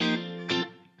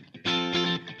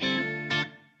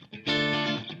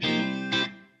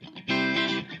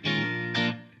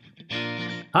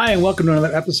Hi, and welcome to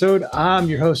another episode. I'm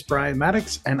your host, Brian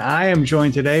Maddox, and I am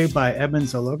joined today by Evan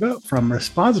Zaloga from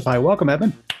Responsify. Welcome,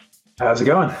 Evan. How's it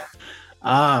going?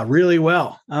 Really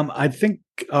well. I think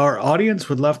our audience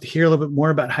would love to hear a little bit more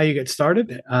about how you get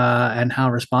started and how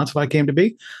Responsify came to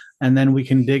be, and then we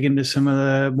can dig into some of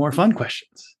the more fun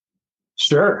questions.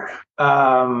 Sure.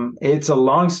 It's a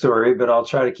long story, but I'll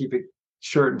try to keep it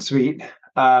short and sweet.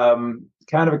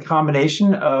 Kind of a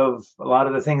combination of a lot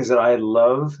of the things that I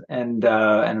love and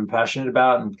I'm passionate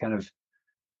about, and kind of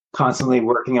constantly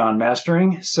working on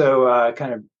mastering. So,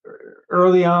 kind of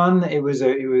early on, I was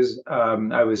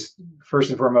first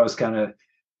and foremost kind of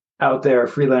out there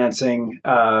freelancing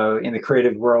in the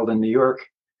creative world in New York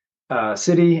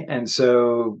City. And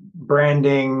so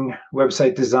branding,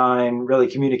 website design, really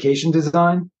communication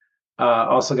design.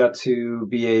 Also got to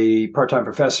be a part-time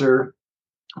professor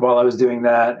while I was doing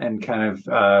that, and kind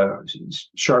of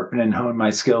sharpen and hone my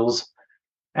skills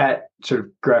at sort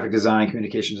of graphic design,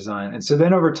 communication design. And so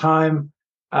then over time,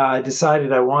 I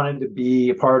decided I wanted to be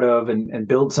a part of and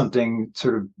build something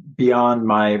sort of beyond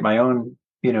my own,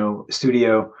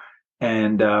 studio.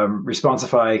 And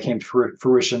Responsify came to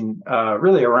fruition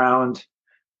really around,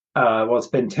 well, it's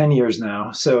been 10 years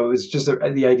now. So it's just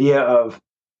the idea of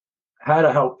how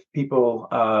to help people,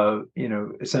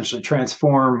 essentially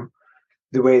transform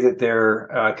the way that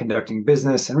they're conducting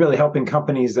business, and really helping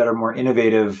companies that are more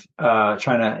innovative,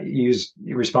 trying to use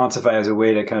Responsify as a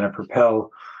way to kind of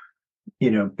propel,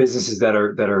 businesses that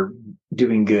are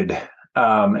doing good,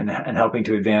 and helping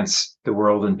to advance the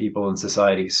world and people and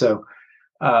society. So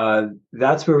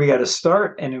that's where we got to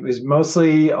start. And it was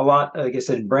mostly a lot, like I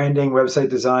said, branding, website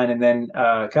design, and then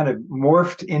kind of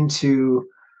morphed into,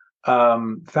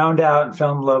 found out and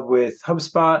fell in love with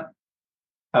HubSpot.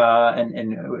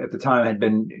 And at the time had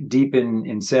been deep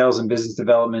in sales and business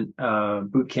development,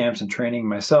 boot camps and training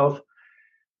myself.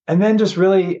 And then just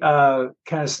really kind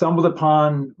of stumbled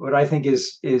upon what I think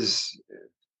is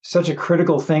such a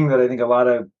critical thing that I think a lot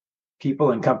of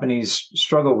people and companies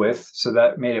struggle with. So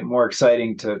that made it more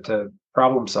exciting to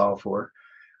problem solve for,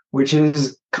 which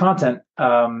is content.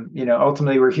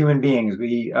 Ultimately, we're human beings.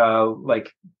 We,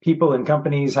 like people and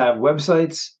companies, have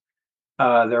websites.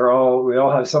 We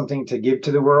all have something to give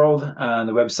to the world.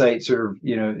 The website sort of,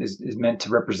 is meant to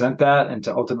represent that and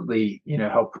to ultimately,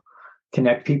 help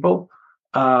connect people.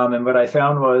 And what I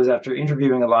found was, after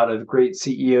interviewing a lot of great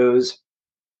CEOs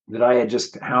that I had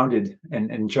just hounded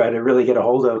and tried to really get a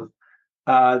hold of,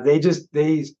 they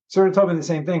sort of told me the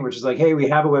same thing, which is like, hey, we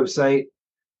have a website.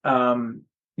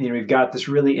 We've got this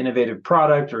really innovative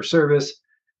product or service.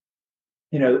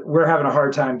 We're having a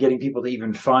hard time getting people to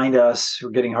even find us.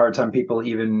 We're getting a hard time people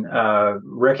even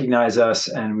recognize us,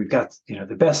 and we've got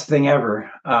the best thing ever,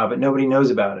 but nobody knows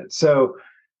about it. So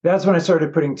that's when I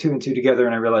started putting two and two together,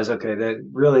 and I realized, okay, that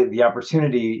really the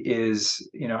opportunity is,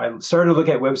 I started to look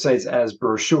at websites as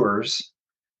brochures,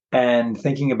 and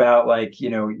thinking about, like,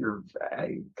 you're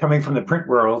coming from the print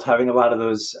world, having a lot of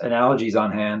those analogies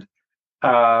on hand.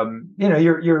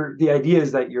 The idea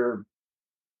is that you're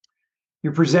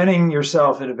presenting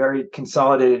yourself in a very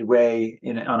consolidated way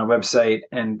on a website,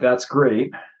 and that's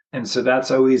great. And so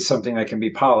that's always something that can be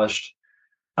polished.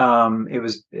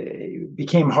 It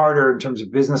became harder in terms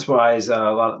of business wise. A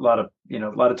lot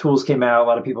of tools came out. A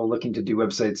lot of people looking to do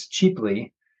websites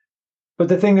cheaply. But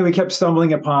the thing that we kept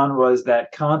stumbling upon was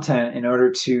that content, in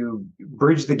order to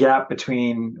bridge the gap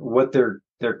between what their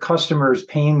customers'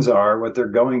 pains are, what they're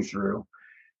going through,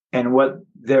 and what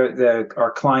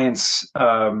our clients'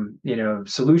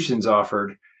 solutions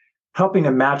offered, helping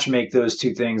to match make those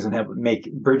two things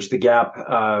and bridge the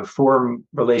gap, form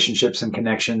relationships and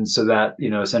connections, so that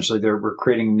essentially we're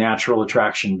creating natural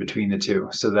attraction between the two,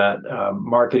 so that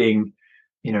marketing,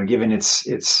 given its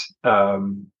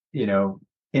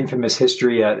infamous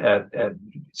history at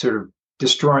sort of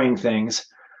destroying things.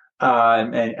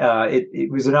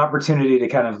 It was an opportunity to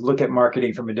kind of look at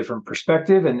marketing from a different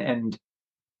perspective, and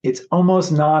it's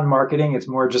almost non-marketing. It's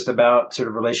more just about sort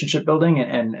of relationship building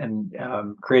and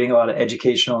creating a lot of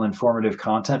educational, informative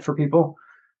content for people.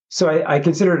 So I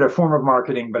consider it a form of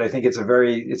marketing, but I think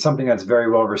it's something that's very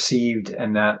well received,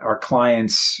 and that our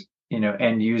clients,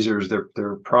 end users,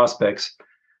 their prospects,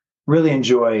 really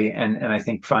enjoy and I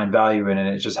think find value in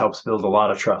it. It just helps build a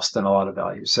lot of trust and a lot of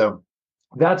value. So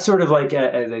that's sort of like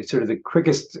sort of the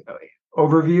quickest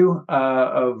overview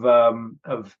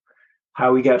of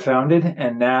how we got founded.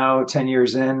 And now, 10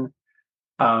 years in,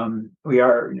 we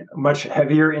are much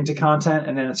heavier into content.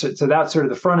 And then so that's sort of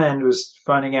the front end, was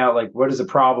finding out, like, what is the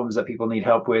problems that people need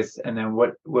help with, and then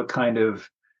what kind of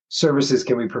services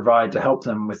can we provide to help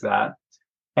them with that.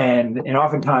 And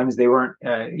oftentimes they weren't,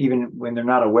 even when they're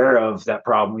not aware of that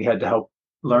problem, we had to help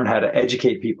learn how to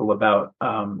educate people about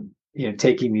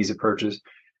taking these approaches.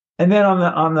 And then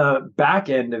on the back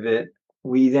end of it,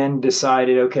 we then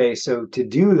decided, okay, so to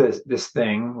do this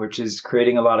thing, which is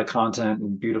creating a lot of content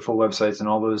and beautiful websites and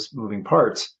all those moving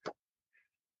parts,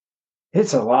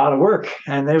 it's a lot of work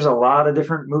and there's a lot of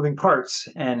different moving parts.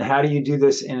 And how do you do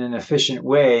this in an efficient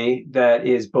way that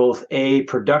is both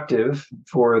productive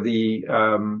for the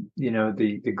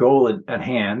the goal at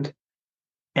hand,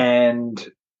 and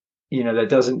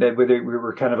that we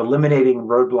were kind of eliminating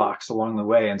roadblocks along the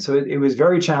way. And so it was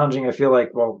very challenging. I feel like,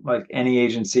 well, like any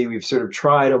agency, we've sort of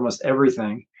tried almost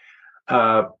everything,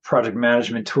 project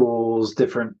management tools,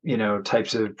 different,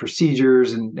 types of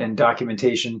procedures and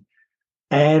documentation.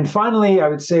 And finally, I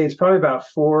would say it's probably about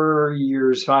 4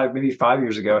 years, maybe 5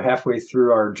 years ago, halfway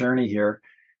through our journey here,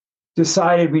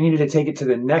 decided we needed to take it to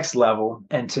the next level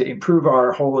and to improve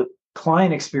our whole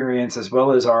client experience as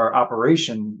well as our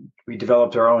operation. We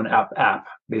developed our own app.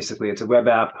 Basically, it's a web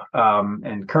app,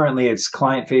 and currently it's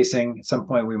client facing. At some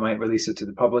point, we might release it to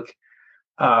the public.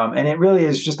 And it really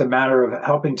is just a matter of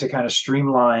helping to kind of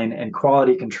streamline and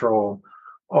quality control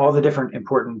all the different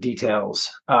important details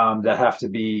that have to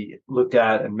be looked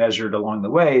at and measured along the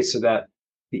way, so that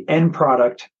the end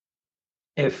product,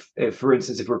 if for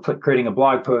instance, if we're creating a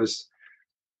blog post,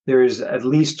 there's at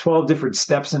least 12 different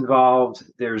steps involved.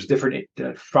 There's different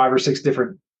 5 or 6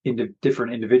 different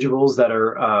individuals that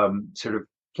are sort of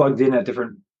plugged in at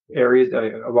different areas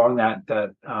along that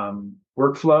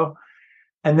workflow.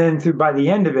 And then by the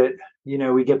end of it,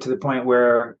 we get to the point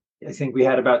where I think we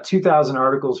had about 2,000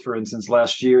 articles, for instance,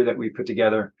 last year that we put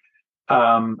together.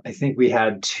 I think we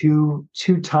had two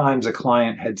times a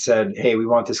client had said, "Hey, we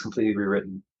want this completely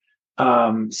rewritten."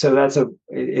 So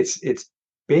it's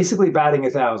basically batting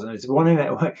 1,000. It's one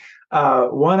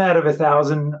out of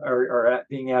 1,000 are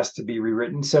being asked to be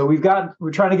rewritten. So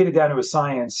we're trying to get it down to a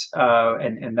science,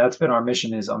 and that's been our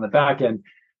mission, is on the back end.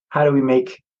 How do we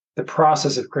make the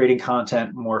process of creating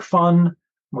content more fun,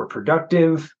 more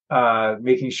productive,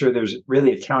 making sure there's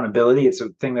really accountability? It's a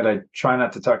thing that I try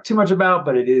not to talk too much about,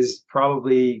 but it is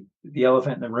probably the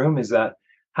elephant in the room, is that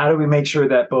how do we make sure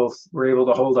that both we're able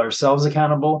to hold ourselves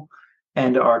accountable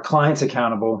and our clients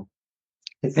accountable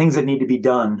to things that need to be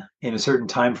done in a certain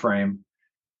time frame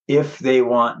if they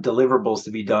want deliverables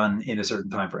to be done in a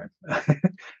certain time frame.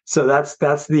 So that's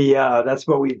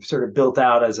what we've sort of built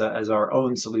out as our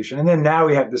own solution. And then now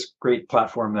we have this great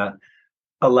platform that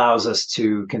allows us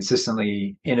to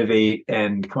consistently innovate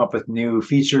and come up with new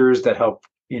features that help,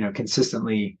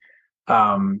 consistently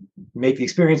make the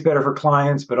experience better for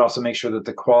clients, but also make sure that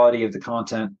the quality of the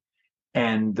content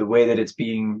and the way that it's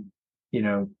being,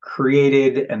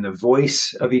 created and the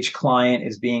voice of each client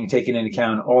is being taken into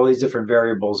account. All these different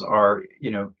variables are,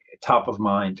 top of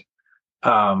mind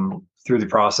through the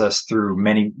process, through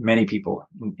many, many people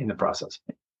in the process.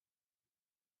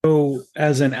 So,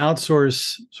 as an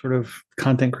outsource sort of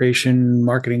content creation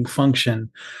marketing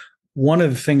function, one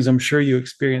of the things I'm sure you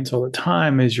experience all the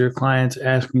time is your clients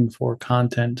asking for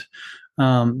content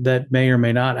that may or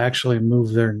may not actually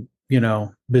move their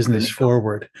business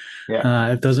forward. Yeah.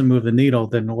 If it doesn't move the needle,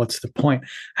 then what's the point?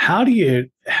 How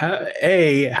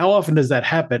often does that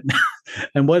happen?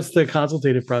 And what's the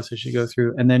consultative process you go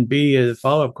through? And then B, as a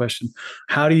follow-up question,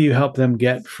 how do you help them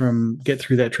get through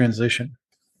that transition?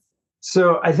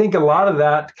 So I think a lot of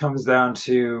that comes down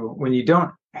to when you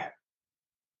don't,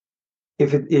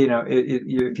 if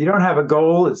you don't have a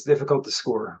goal, it's difficult to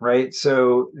score, right?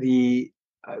 So the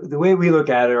way we look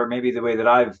at it, or maybe the way that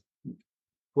I've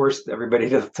forced everybody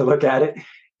to look at it,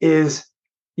 is,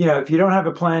 if you don't have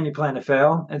a plan, you plan to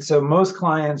fail. And so most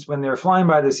clients, when they're flying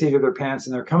by the seat of their pants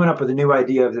and they're coming up with a new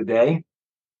idea of the day,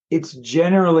 it's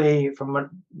generally,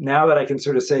 now that I can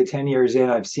sort of say 10 years in,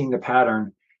 I've seen the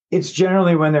pattern. It's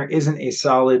generally when there isn't a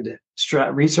solid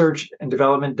research and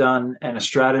development done and a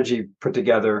strategy put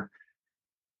together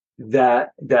that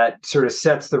sort of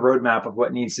sets the roadmap of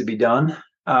what needs to be done.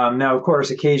 Now, of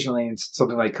course, occasionally it's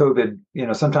something like COVID,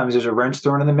 sometimes there's a wrench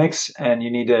thrown in the mix and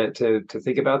you need to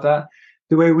think about that.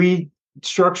 The way we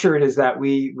structure it is that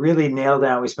we really nail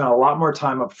down, we spend a lot more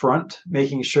time up front,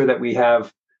 making sure that we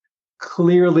have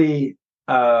clearly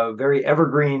very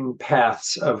evergreen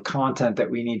paths of content that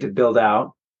we need to build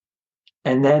out.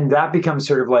 And then that becomes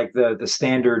sort of like the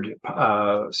standard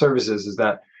services, is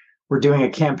that we're doing a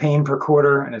campaign per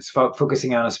quarter and it's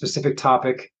focusing on a specific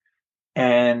topic.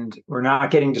 And we're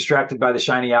not getting distracted by the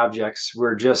shiny objects.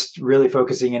 We're just really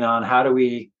focusing in on how do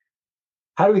we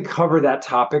cover that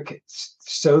topic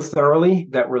so thoroughly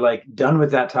that we're like done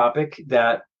with that topic,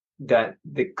 that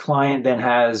the client then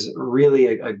has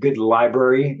really a good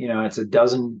library. It's a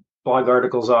dozen blog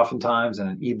articles oftentimes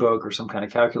and an ebook or some kind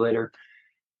of calculator.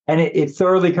 and it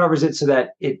thoroughly covers it so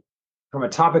that it, from a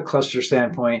topic cluster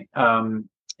standpoint,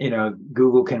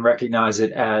 Google can recognize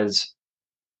it as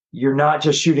you're not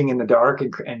just shooting in the dark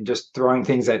and just throwing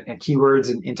things at keywords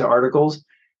and into articles.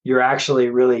 You're actually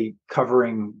really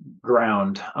covering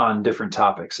ground on different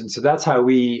topics. And so that's how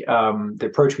the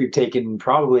approach we've taken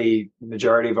probably the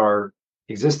majority of our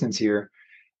existence here.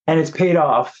 And it's paid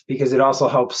off because it also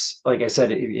helps, like I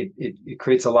said, it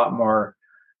creates a lot more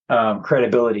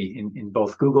credibility in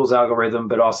both Google's algorithm,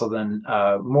 but also then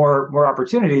more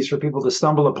opportunities for people to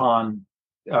stumble upon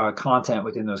content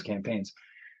within those campaigns.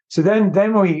 So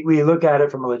then we look at it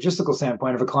from a logistical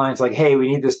standpoint. If a client's like, hey,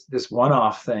 we need this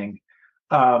one-off thing,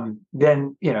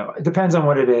 then it depends on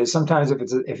what it is. Sometimes if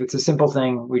it's a simple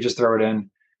thing, we just throw it in.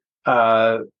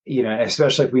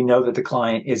 Especially if we know that the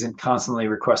client isn't constantly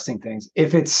requesting things.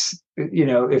 If it's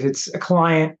a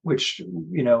client, which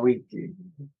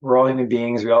we're all human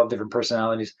beings, we all have different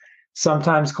personalities.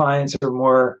 Sometimes clients are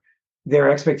more,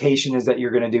 their expectation is that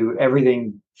you're going to do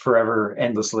everything forever,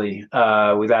 endlessly,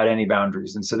 without any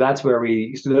boundaries. And so that's where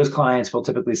those clients will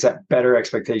typically set better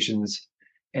expectations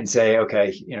and say,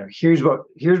 okay, here's where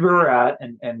we're at,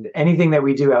 and anything that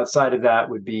we do outside of that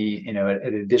would be, an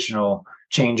additional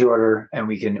change order, and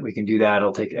we can do that.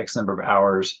 It'll take X number of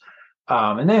hours.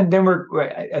 And then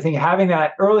I think having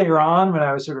that earlier on when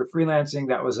I was sort of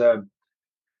freelancing,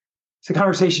 it's a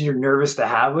conversation you're nervous to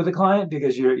have with a client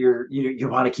because you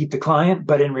want to keep the client,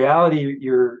 but in reality,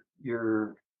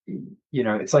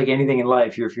 it's like anything in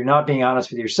life. If you're not being honest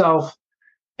with yourself,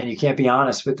 and you can't be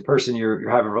honest with the person you're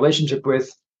having a relationship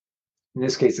with, in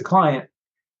this case, the client,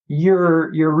 you're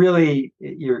going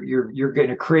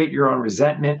to create your own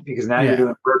resentment because now you're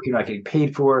doing work you're not getting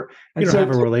paid for, and you don't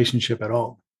have a relationship at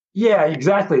all. Yeah,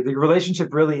 exactly. The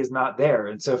relationship really is not there.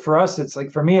 And so for us, it's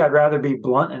like, for me, I'd rather be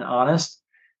blunt and honest,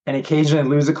 and occasionally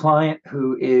lose a client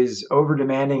who is over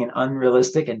demanding and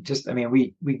unrealistic. And just,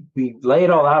 we lay it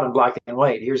all out in black and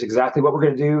white. Here's exactly what we're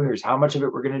going to do. Here's how much of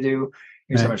it we're going to do.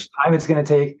 Here's how much time it's going to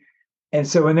take. And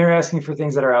so when they're asking for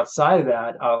things that are outside of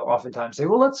that, I'll oftentimes say,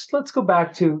 well, let's go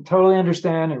back to totally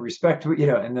understand and respect, and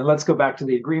then let's go back to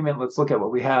the agreement. Let's look at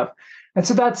what we have. And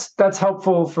so that's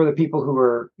helpful for the people who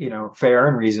are, fair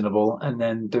and reasonable. And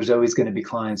then there's always going to be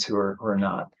clients who are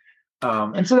not.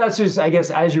 And so that's just, I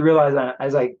guess, as you realize,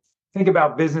 as I think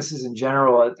about businesses in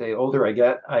general, the older I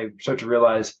get, I start to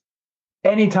realize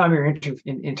anytime you're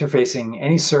interfacing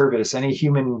any service, any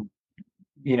human,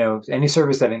 any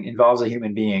service that involves a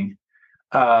human being,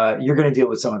 you're going to deal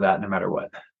with some of that no matter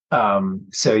what.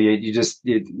 So you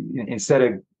instead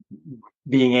of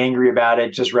being angry about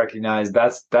it, just recognize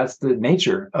that's the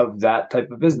nature of that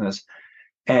type of business.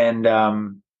 And,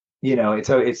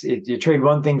 you trade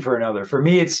one thing for another. For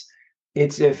me, it's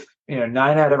if 9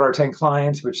 out of our 10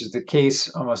 clients, which is the case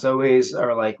almost always,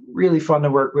 are like really fun to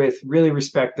work with, really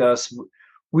respect us.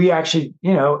 We actually,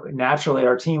 naturally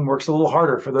our team works a little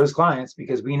harder for those clients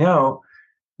because we know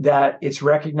that it's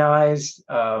recognized,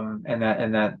 and that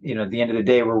at the end of the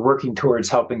day, we're working towards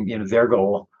helping their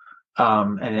goal,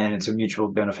 and then it's a mutual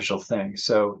beneficial thing.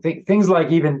 So things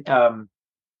like even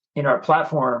in our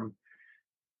platform.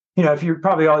 If you're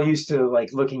probably all used to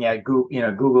like looking at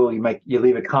Google, you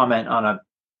leave a comment on a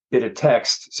bit of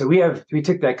text. So we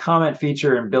took that comment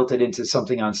feature and built it into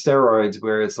something on steroids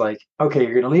where it's like, okay,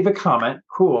 you're going to leave a comment.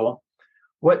 Cool.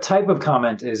 What type of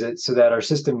comment is it? So that our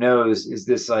system knows, is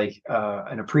this like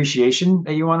an appreciation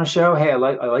that you want to show? Hey, I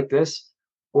like this.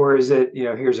 Or is it,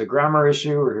 here's a grammar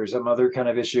issue, or here's some other kind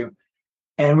of issue.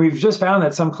 And we've just found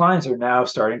that some clients are now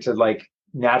starting to like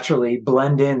naturally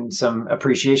blend in some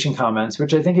appreciation comments,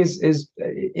 which I think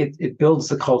it builds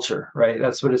the culture, right?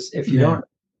 That's what it's,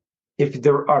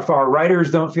 if our writers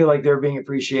don't feel like they're being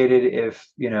appreciated,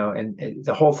 and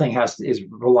the whole thing is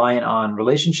reliant on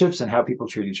relationships and how people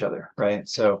treat each other, right?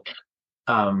 So,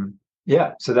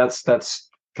 so that's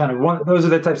kind of one. Those are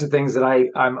the types of things that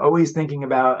I'm always thinking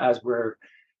about as we're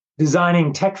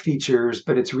designing tech features,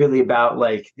 but it's really about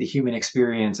like the human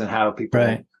experience and how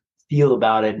people feel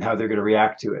about it and how they're going to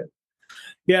react to it.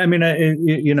 Yeah,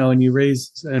 and you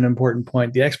raise an important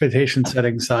point. The expectation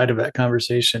setting side of that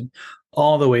conversation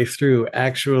all the way through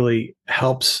actually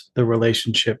helps the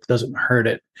relationship, doesn't hurt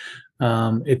it.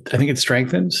 I think it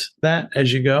strengthens that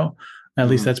as you go. At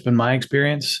least that's been my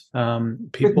experience.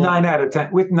 With 9 out of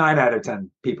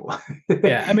 10 people.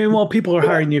 Yeah, people are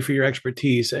hiring you for your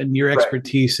expertise, and your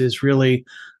expertise is really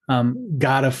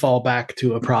got to fall back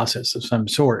to a process of some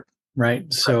sort.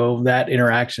 Right. So that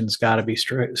interaction's got to be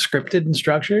scripted and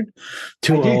structured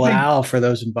to allow for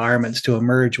those environments to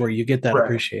emerge where you get that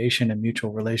appreciation and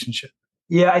mutual relationship.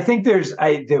 Yeah, I think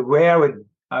the way I would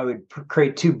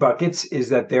create two buckets. Is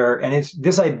that there, and it's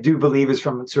this I do believe is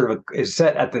from sort of is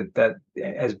set at the that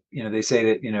as you know they say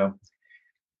that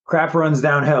crap runs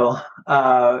downhill.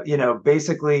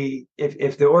 Basically,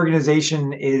 if the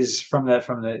organization is from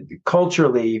the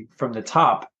culturally from the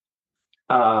top,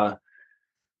 uh,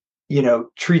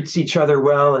 treats each other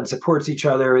well and supports each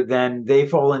other, then they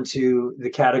fall into the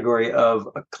category of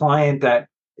a client that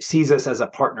sees us as a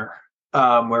partner,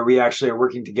 where we actually are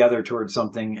working together towards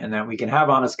something, and that we can have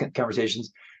honest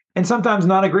conversations, and sometimes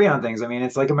not agree on things. I mean,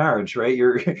 it's like a marriage, right?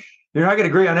 You're not going to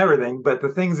agree on everything, but the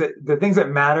things that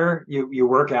matter, you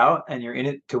work out, and you're in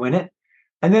it to win it.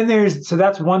 And then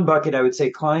that's one bucket. I would say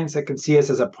clients that can see us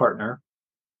as a partner,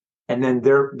 and then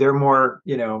they're more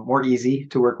more easy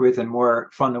to work with and more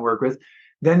fun to work with.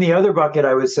 Then the other bucket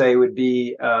I would say would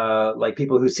be like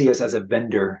people who see us as a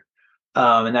vendor,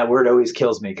 and that word always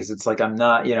kills me because it's like I'm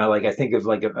not like I think of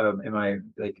like am I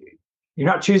like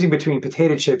you're not choosing between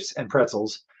potato chips and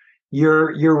pretzels.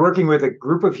 You're working with a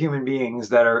group of human beings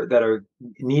that are going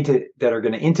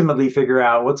to intimately figure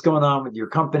out what's going on with your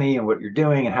company and what you're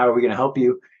doing and how are we going to help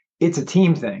you. It's a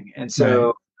team thing, and Right.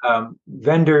 so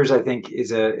vendors, I think,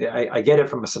 I get it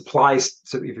from a supply.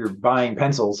 So if you're buying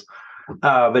pencils,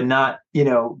 but not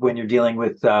when you're dealing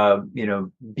with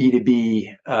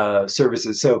B2B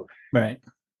services. So Right.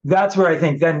 that's where I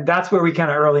think then that's where we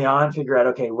kind of early on figure out,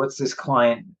 okay, what's this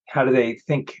client? How do they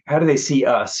think? How do they see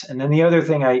us? And then the other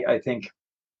thing I think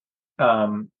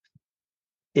um,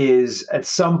 is at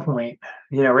some point,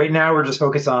 right now we're just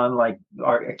focused on like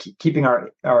keeping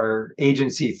our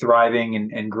agency thriving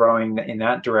and growing in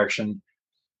that direction.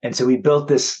 And so we built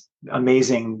this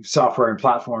amazing software and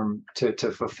platform to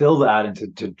fulfill that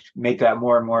and to make that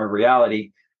more and more a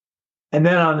reality. And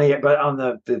then on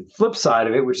the flip side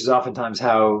of it, which is oftentimes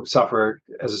how software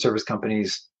as a service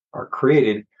companies are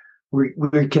created,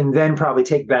 we can then probably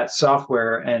take that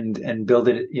software and build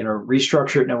it,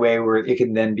 restructure it in a way where it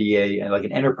can then be a like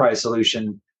an enterprise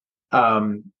solution,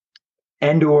 um,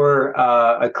 and or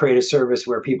create a service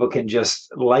where people can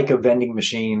just like a vending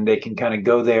machine, they can kind of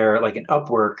go there like an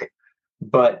Upwork,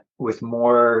 but with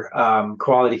more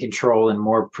quality control and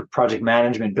more project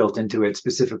management built into it,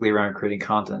 specifically around creating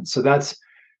content. So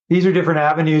these are different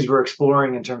avenues we're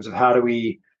exploring in terms of how do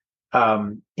we,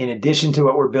 in addition to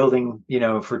what we're building,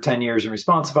 for 10 years in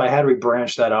Responsify, how do we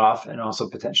branch that off and also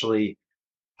potentially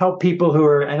help people who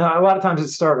are, and a lot of times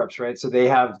it's startups, right? So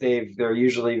they're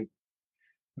usually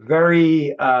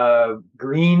very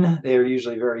green. They're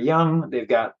usually very young. They're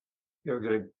going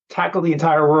to tackle the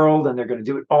entire world, and they're going to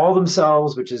do it all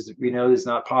themselves, which is we know is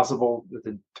not possible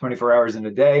within 24 hours in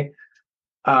a day.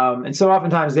 And so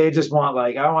oftentimes they just want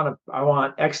like I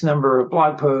want X number of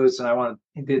blog posts, and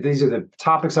these are the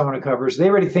topics I want to cover. So they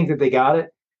already think that they got it,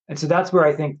 and so that's where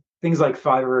I think things like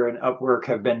Fiverr and Upwork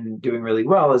have been doing really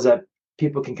well, is that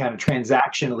people can kind of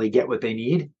transactionally get what they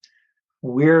need.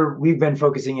 We've been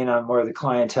focusing in on more of the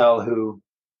clientele who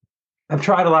have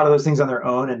tried a lot of those things on their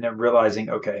own, and they're realizing,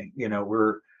 okay,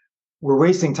 we're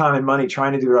wasting time and money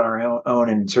trying to do it on our own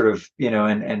and sort of,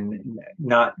 and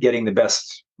not getting the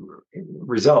best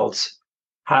results.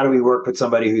 How do we work with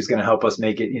somebody who's going to help us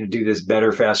make it, do this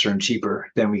better, faster, and cheaper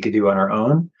than we could do on our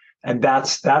own? And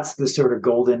that's the sort of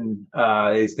golden.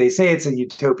 They say it's a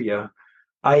utopia.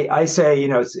 I say,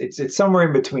 it's somewhere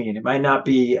in between. It might not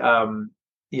be,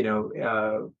 you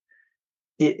know,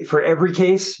 for every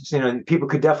case, people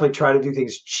could definitely try to do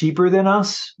things cheaper than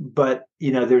us, but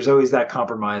there's always that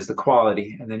compromise, the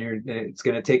quality, and then it's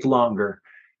going to take longer.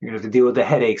 You're going to have to deal with the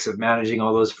headaches of managing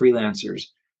all those freelancers.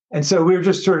 And so we're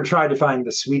just sort of trying to find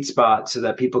the sweet spot so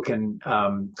that people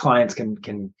clients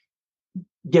can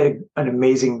get an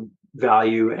amazing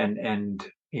value and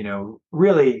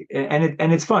really,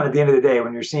 and it's fun at the end of the day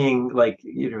when you're seeing, like,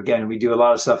 again, we do a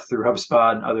lot of stuff through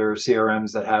HubSpot and other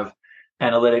CRMs that have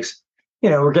analytics.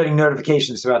 We're getting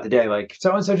notifications throughout the day, like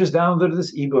so and so just downloaded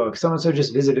this ebook, so and so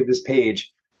just visited this page.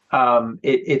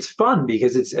 It's fun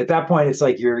because it's at that point it's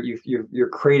like you're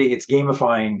creating, it's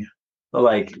gamifying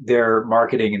like their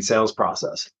marketing and sales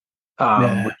process, which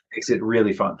Yeah. makes it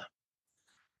really fun.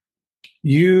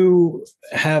 You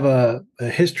have a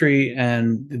history,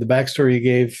 and the backstory you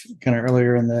gave kind of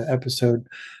earlier in the episode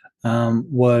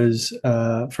was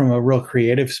from a real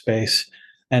creative space.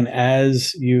 And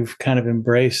as you've kind of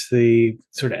embraced the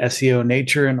sort of SEO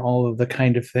nature and all of the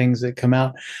kind of things that come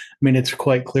out, I mean, it's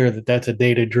quite clear that that's a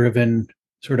data driven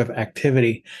sort of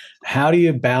activity. How do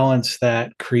you balance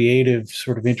that creative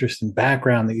sort of interest and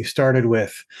background that you started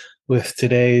with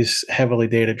today's heavily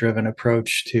data driven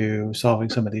approach to solving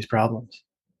some of these problems?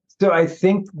 So I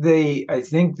think the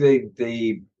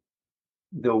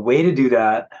way to do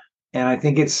that, and I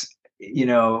think you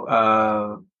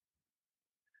know,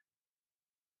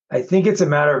 I think it's a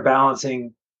matter of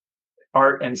balancing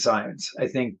art and science. I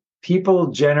think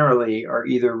people generally are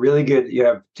either really good. You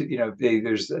have,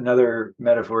 there's another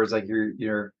metaphor. It's like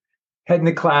you're head in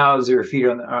the clouds or feet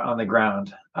on the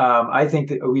ground. I think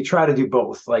that we try to do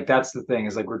both. Like that's the thing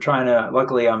is like we're trying to.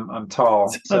 Luckily, I'm tall,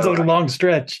 Sounds so like a long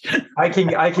stretch. I can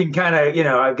kind of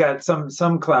I've got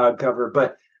some cloud cover,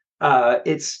 but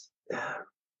it's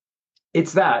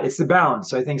it's the balance.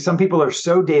 So I think some people are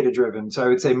so data driven. So I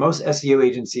would say most SEO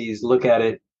agencies look at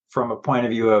it from a point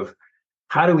of view of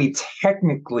how do we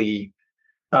technically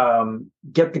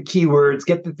get the keywords,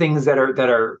 get the things that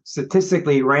are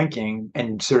statistically ranking,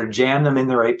 and sort of jam them in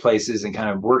the right places and kind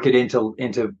of work it into.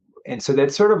 And so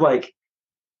that's sort of like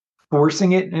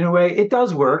forcing it in a way. It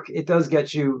does work. It does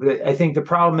get you. I think the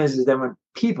problem is that when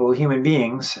people, human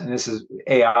beings, and this is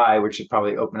AI, which should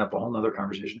probably open up a whole nother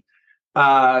conversation,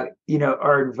 are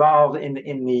involved in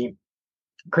the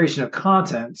creation of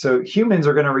content. So humans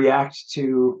are going to react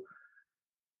to,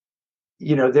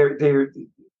 they're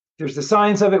there's the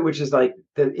science of it, which is like,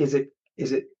 is it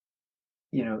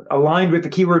aligned with the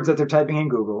keywords that they're typing in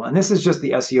Google? And this is just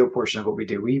the SEO portion of what we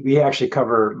do. We actually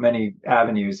cover many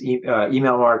avenues,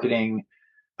 email marketing,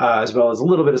 as well as a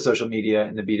little bit of social media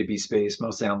in the B2B space,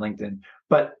 mostly on LinkedIn.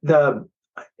 But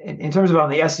in terms of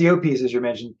on the SEO piece, as you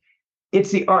mentioned,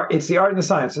 it's the art and the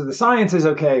science. So the science is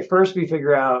okay. First, we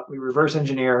reverse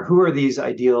engineer who are these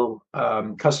ideal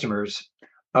customers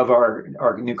of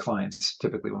our new clients,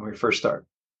 typically when we first start.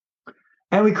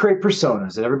 And we create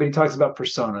personas, and everybody talks about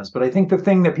personas. But I think the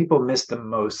thing that people miss the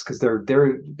most, because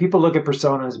people look at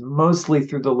personas mostly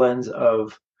through the lens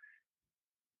of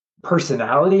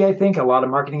personality. I think a lot of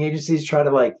marketing agencies try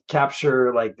to like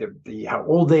capture like the how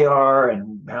old they are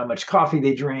and how much coffee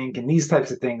they drink and these types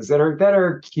of things that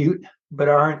are cute, but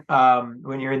aren't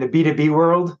when you're in the B2B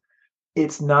world,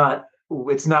 it's not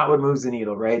what moves the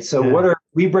needle, right? So Yeah.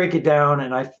 we break it down,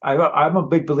 and I'm a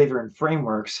big believer in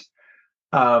frameworks.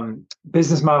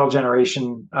 Business model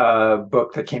generation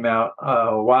book that came out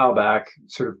a while back,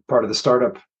 sort of part of the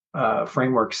startup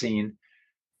framework scene,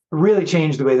 really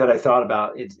changed the way that I thought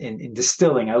about it in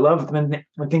distilling. I love when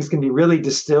things can be really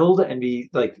distilled and be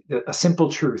like a simple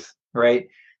truth, right?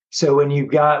 So when you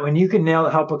can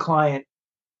help a client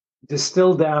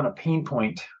distill down a pain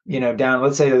point, down,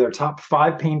 let's say their top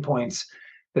 5 pain points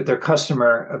that their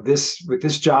customer of this with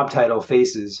this job title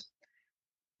faces.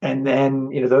 And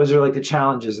then, those are like the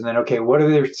challenges. And then, okay, what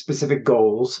are their specific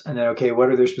goals? And then, okay, what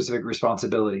are their specific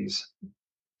responsibilities?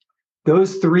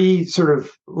 Those three sort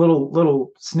of little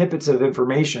snippets of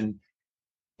information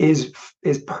is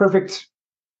perfect,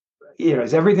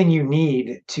 is everything you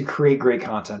need to create great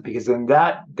content, because then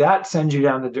that sends you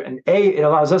down and it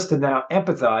allows us to now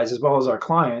empathize, as well as our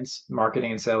clients,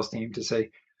 marketing and sales team, to say,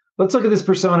 let's look at this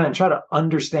persona and try to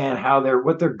understand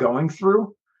what they're going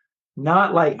through,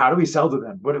 not like how do we sell to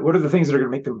them, what are the things that are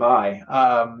going to make them buy.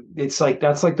 It's like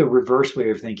that's like the reverse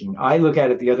way of thinking. I look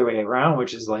at it the other way around,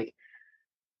 which is like,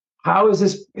 how is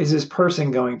this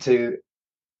person going to,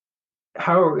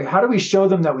 how do we show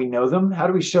them that we know them? How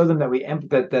do we show them that we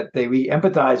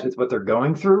empathize with what they're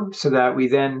going through, so that we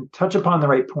then touch upon the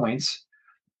right points?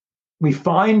 We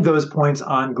find those points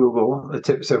on Google.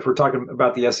 So if we're talking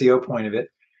about the SEO point of it,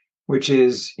 which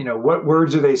is, what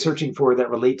words are they searching for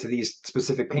that relate to these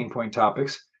specific pain point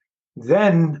topics?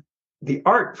 Then the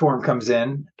art form comes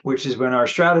in, which is when our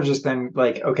strategists then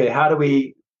like, okay, how do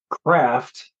we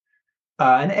craft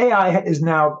and AI is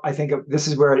now, I think this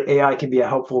is where AI can be a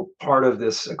helpful part of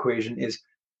this equation, is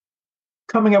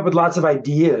coming up with lots of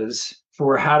ideas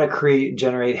for how to create and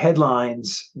generate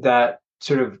headlines that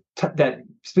sort of that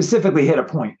specifically hit a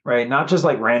point, right? Not just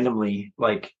like randomly,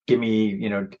 like give me,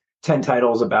 10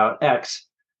 titles about X,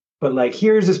 but like,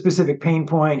 here's a specific pain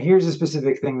point, here's a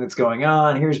specific thing that's going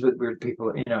on, here's what weird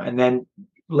people, and then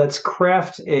let's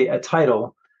craft a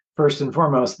title first and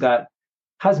foremost that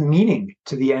has meaning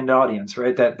to the end audience,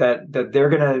 right? That they're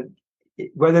gonna,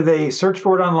 whether they search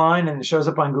for it online and it shows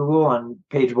up on Google on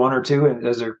page 1 or 2, and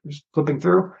as they're flipping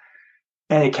through,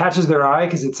 and it catches their eye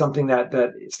because it's something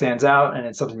that stands out and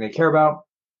it's something they care about.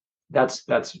 That's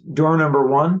door number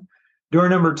one. Door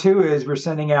number two is we're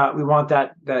sending out. We want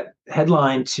that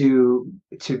headline to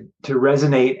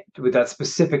resonate with that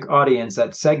specific audience,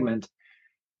 that segment,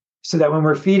 so that when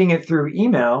we're feeding it through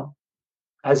email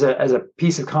as a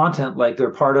piece of content, like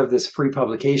they're part of this free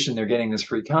publication, they're getting this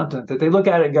free content, that they look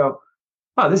at it and go,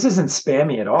 oh, this isn't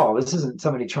spammy at all. This isn't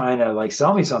somebody trying to like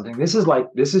sell me something. This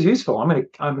is useful. I'm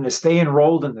gonna stay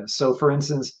enrolled in this. So for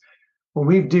instance, when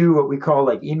we do what we call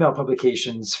like email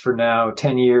publications for now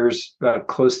 10 years,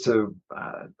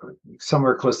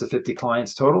 somewhere close to 50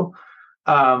 clients total,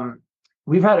 Um,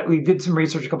 we did some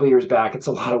research a couple of years back. It's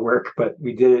a lot of work, but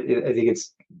we did it. I think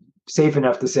it's safe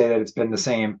enough to say that it's been the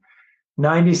same.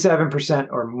 97%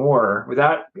 or more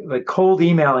without like cold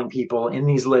emailing people in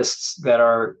these lists that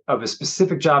are of a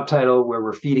specific job title where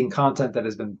we're feeding content that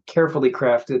has been carefully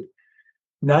crafted.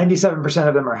 97%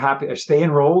 of them are happy or stay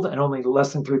enrolled, and only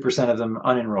less than 3% of them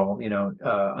unenroll,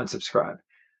 unsubscribe.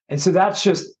 And so that's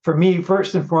just for me,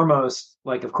 first and foremost,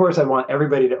 like, of course, I want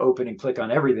everybody to open and click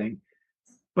on everything.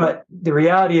 But the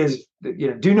reality is,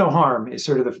 do no harm is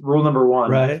sort of the rule number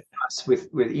one Right.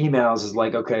 with emails is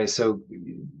like, okay, so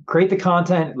create the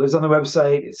content, it lives on the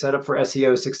website, it's set up for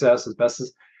SEO success as best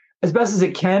as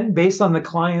it can based on the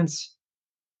client's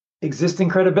existing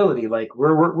credibility. Like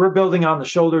we're building on the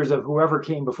shoulders of whoever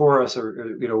came before us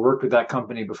or worked with that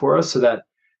company before us, so that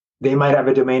they might have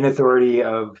a domain authority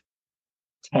of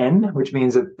 10, which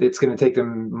means that it's going to take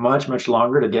them much, much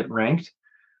longer to get ranked.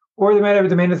 Or they might have a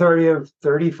domain authority of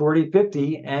 30, 40,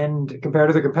 50, and compared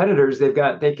to their competitors,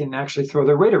 they can actually throw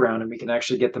their weight around, and we can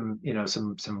actually get them,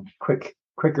 some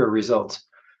quicker results.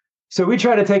 So we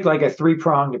try to take like a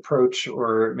three-pronged approach,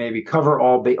 or maybe cover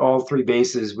all three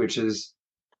bases, which is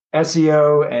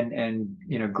SEO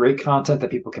and great content that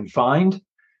people can find.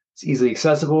 It's easily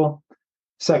accessible.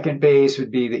 Second base would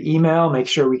be the email. Make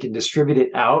sure we can distribute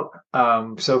it out.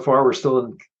 So far, it's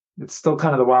still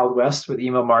kind of the Wild West with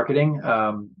email marketing.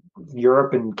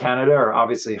 Europe and Canada are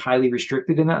obviously highly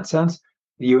restricted in that sense.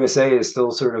 The USA is still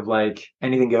sort of like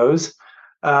anything goes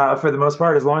for the most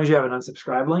part, as long as you have an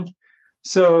unsubscribe link.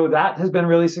 So that has been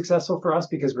really successful for us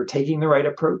because we're taking the right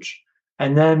approach.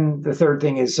 And then the third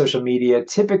thing is social media.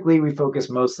 Typically, we focus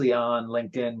mostly on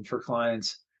LinkedIn for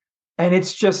clients, and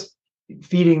it's just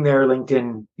feeding their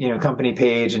LinkedIn, company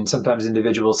page, and sometimes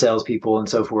individual salespeople and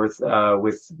so forth,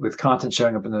 with content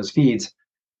showing up in those feeds,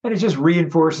 and it just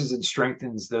reinforces and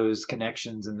strengthens those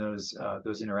connections and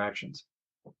those interactions.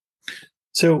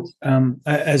 So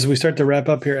as we start to wrap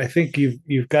up here, I think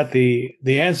you've got the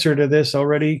answer to this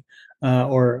already,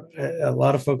 or a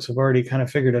lot of folks have already kind of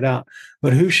figured it out.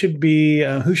 But who should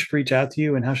reach out to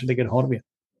you, and how should they get a hold of you?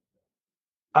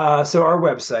 So our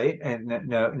website, and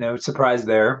no surprise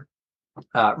there,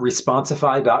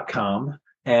 responsify.com.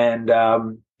 And,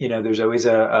 there's always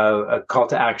a call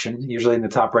to action, usually in the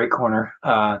top right corner,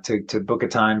 to book a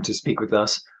time to speak with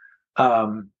us.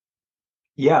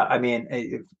 Yeah, I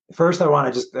mean, first I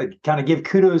want to just kind of give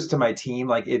kudos to my team.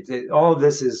 Like all of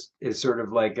this is sort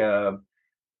of like,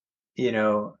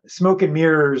 smoke and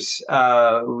mirrors.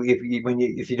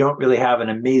 If you don't really have an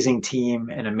amazing team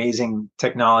and amazing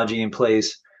technology in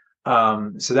place.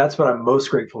 So that's what I'm most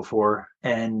grateful for.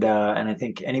 And I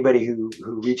think anybody who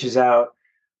reaches out,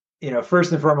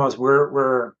 first and foremost,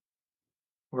 we're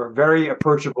a very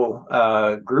approachable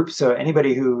group. So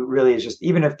anybody who really is just,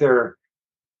 even if they're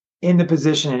in the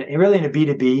position, and really in a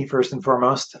B2B, first and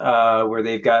foremost, where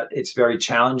it's very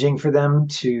challenging for them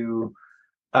to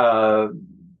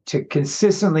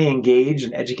consistently engage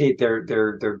and educate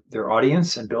their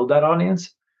audience and build that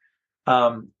audience.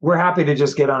 We're happy to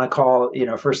just get on a call,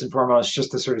 first and foremost,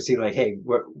 just to sort of see like, hey,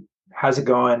 how's it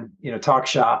going? Talk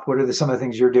shop. What are some of the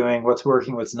things you're doing? What's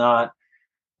working? What's not?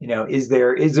 Is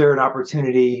there an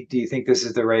opportunity? Do you think this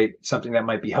is something that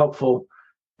might be helpful?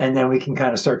 And then we can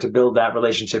kind of start to build that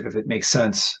relationship if it makes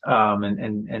sense.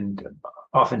 And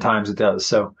oftentimes it does.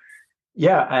 So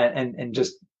yeah, and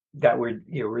just that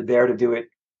we're there to do it,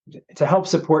 to help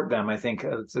support them. I think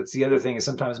that's the other thing, is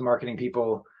sometimes marketing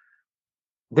people,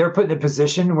 they're put in a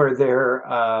position where they're,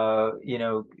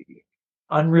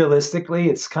 unrealistically,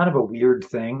 it's kind of a weird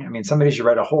thing. I mean, somebody should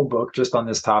write a whole book just on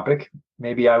this topic.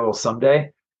 Maybe I will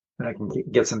someday, and I can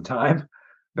get some time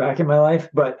back in my life.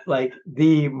 But like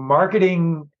the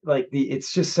marketing,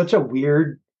 it's just such a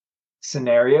weird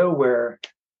scenario where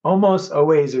almost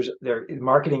always their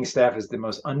marketing staff is the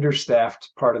most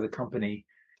understaffed part of the company.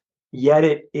 Yet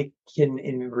it can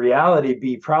in reality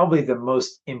be probably the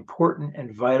most important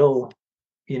and vital,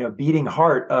 beating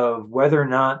heart of whether or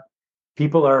not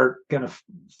people are going to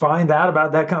find out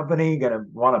about that company, going to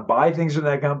want to buy things from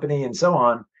that company, and so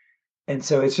on. And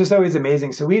so it's just always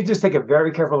amazing. So we just take a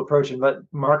very careful approach and let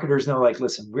marketers know, like,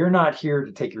 listen, we're not here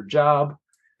to take your job.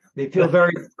 They feel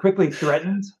very quickly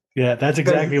threatened. Yeah, that's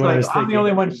exactly what I was thinking. I'm the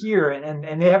only one here,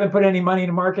 and they haven't put any money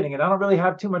into marketing, and I don't really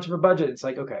have too much of a budget. It's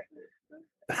like, okay,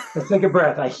 let's take a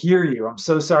breath. I hear you. I'm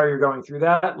so sorry you're going through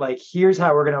that. Like, here's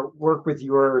how we're going to work with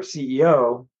your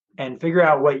CEO and figure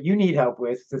out what you need help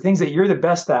with, the things that you're the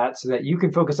best at, so that you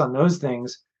can focus on those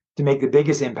things to make the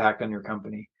biggest impact on your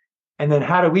company. And then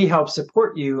how do we help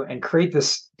support you and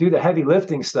do the heavy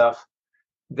lifting stuff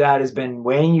that has been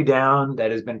weighing you down, that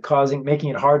has been making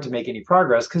it hard to make any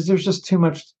progress because there's just too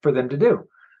much for them to do.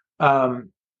 And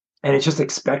it's just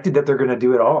expected that they're going to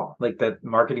do it all. Like that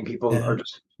marketing people are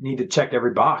just need to check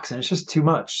every box, and it's just too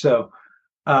much. So,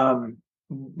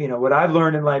 what I've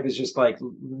learned in life is just like,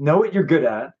 know what you're good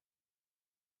at,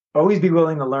 always be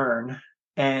willing to learn,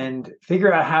 and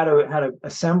figure out how to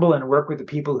assemble and work with the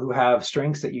people who have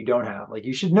strengths that you don't have. Like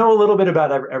you should know a little bit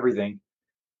about everything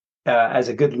as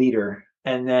a good leader.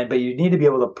 But you need to be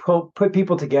able to put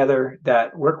people together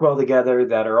that work well together,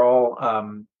 that are all,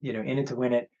 in it to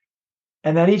win it.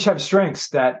 And that each have strengths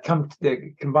that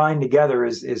combine together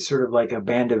is sort of like a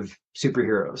band of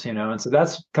superheroes, And so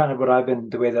that's kind of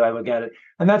the way that I look at it.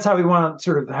 And that's how we want to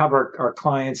sort of have our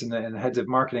clients and the heads of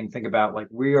marketing think about, like,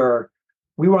 we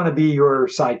want to be your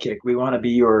sidekick. We want to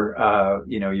be your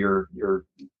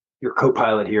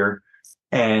co-pilot here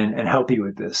and help you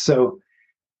with this. So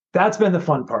that's been the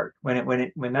fun part.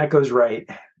 When that goes right,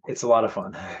 it's a lot of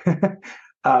fun.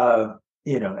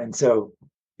 And so,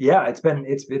 yeah, it's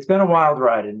been a wild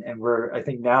ride, and I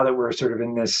think now that we're sort of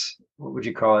in this, what would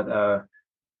you call it,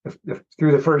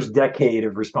 through the first decade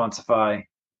of Responsify,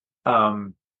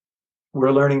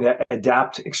 we're learning to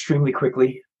adapt extremely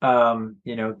quickly.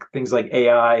 Things like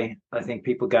AI, I think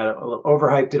people got a little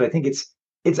overhyped it. I think it's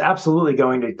absolutely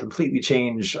going to completely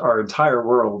change our entire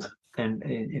world and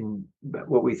in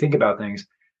what we think about things.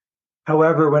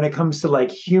 However, when it comes to like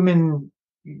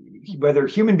whether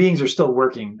human beings are still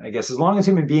working, I guess, as long as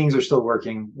human beings are still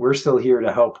working, we're still here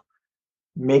to help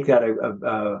make that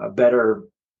a better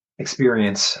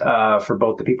experience for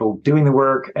both the people doing the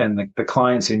work and the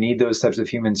clients who need those types of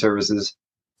human services,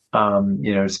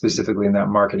 specifically in that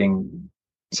marketing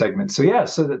segment. So yeah,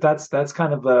 so that's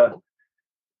kind of the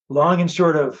long and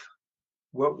short of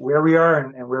where we are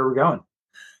and where we're going.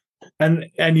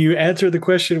 And you answer the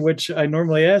question which I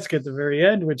normally ask at the very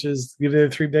end, which is, give the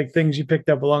 3 big things you picked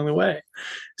up along the way.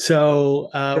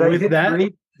 So with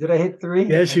that, did I hit 3?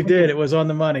 Yes, you did. It was on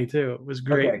the money too. It was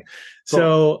great. Okay, cool.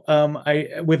 So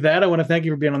with that, I want to thank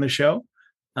you for being on the show.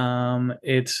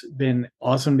 It's been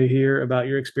awesome to hear about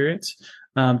your experience.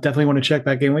 Definitely want to check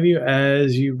back in with you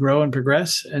as you grow and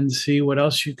progress and see what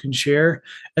else you can share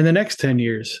in the next 10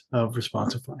 years of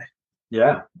Responsify.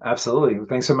 Yeah, absolutely.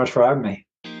 Thanks so much for having me.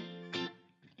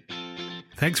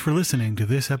 Thanks for listening to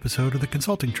this episode of The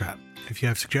Consulting Trap. If you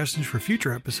have suggestions for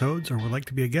future episodes or would like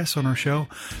to be a guest on our show,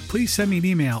 please send me an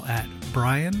email at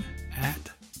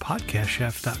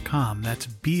brian@podcastchef.com. That's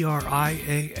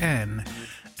BRIAN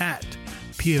at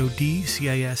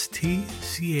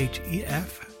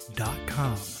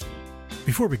podcastchef.com.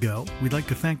 Before we go, we'd like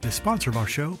to thank the sponsor of our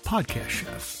show, Podcast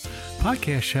Chef.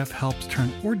 Podcast Chef helps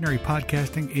turn ordinary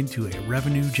podcasting into a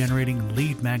revenue-generating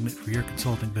lead magnet for your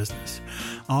consulting business.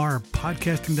 Our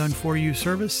Podcasting Done For You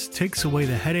service takes away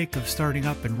the headache of starting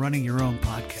up and running your own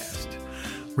podcast.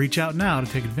 Reach out now to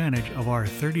take advantage of our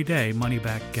 30-day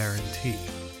money-back guarantee.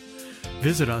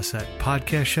 Visit us at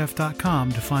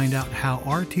podcastchef.com to find out how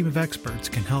our team of experts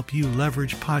can help you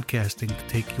leverage podcasting to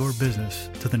take your business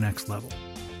to the next level.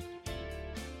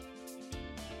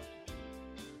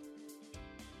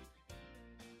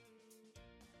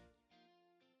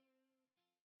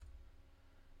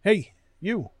 Hey,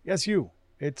 you. Yes, you.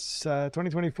 It's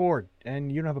 2024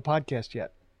 and you don't have a podcast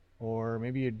yet. Or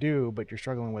maybe you do, but you're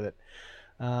struggling with it.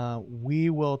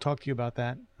 We will talk to you about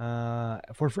that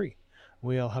for free.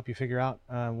 We'll help you figure out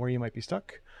where you might be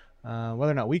stuck,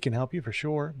 whether or not we can help you for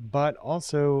sure. But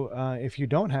also, if you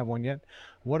don't have one yet,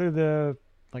 what are the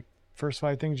first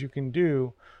 5 things you can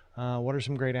do? What are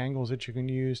some great angles that you can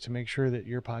use to make sure that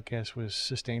your podcast was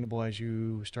sustainable as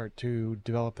you start to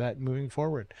develop that moving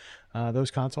forward?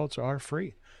 Those consults are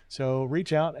free. So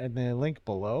reach out at the link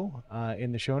below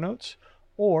in the show notes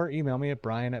or email me at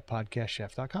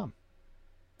brian@podcastchef.com.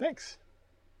 Thanks.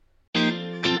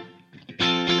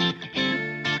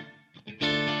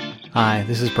 Hi,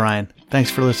 this is Brian. Thanks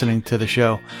for listening to the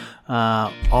show.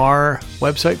 Our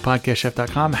website,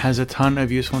 podcastchef.com, has a ton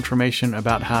of useful information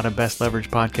about how to best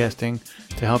leverage podcasting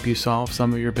to help you solve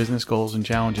some of your business goals and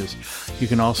challenges. You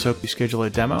can also schedule a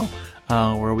demo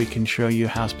where we can show you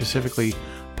how specifically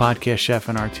Podcast Chef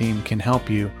and our team can help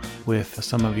you with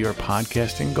some of your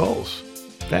podcasting goals.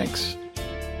 Thanks.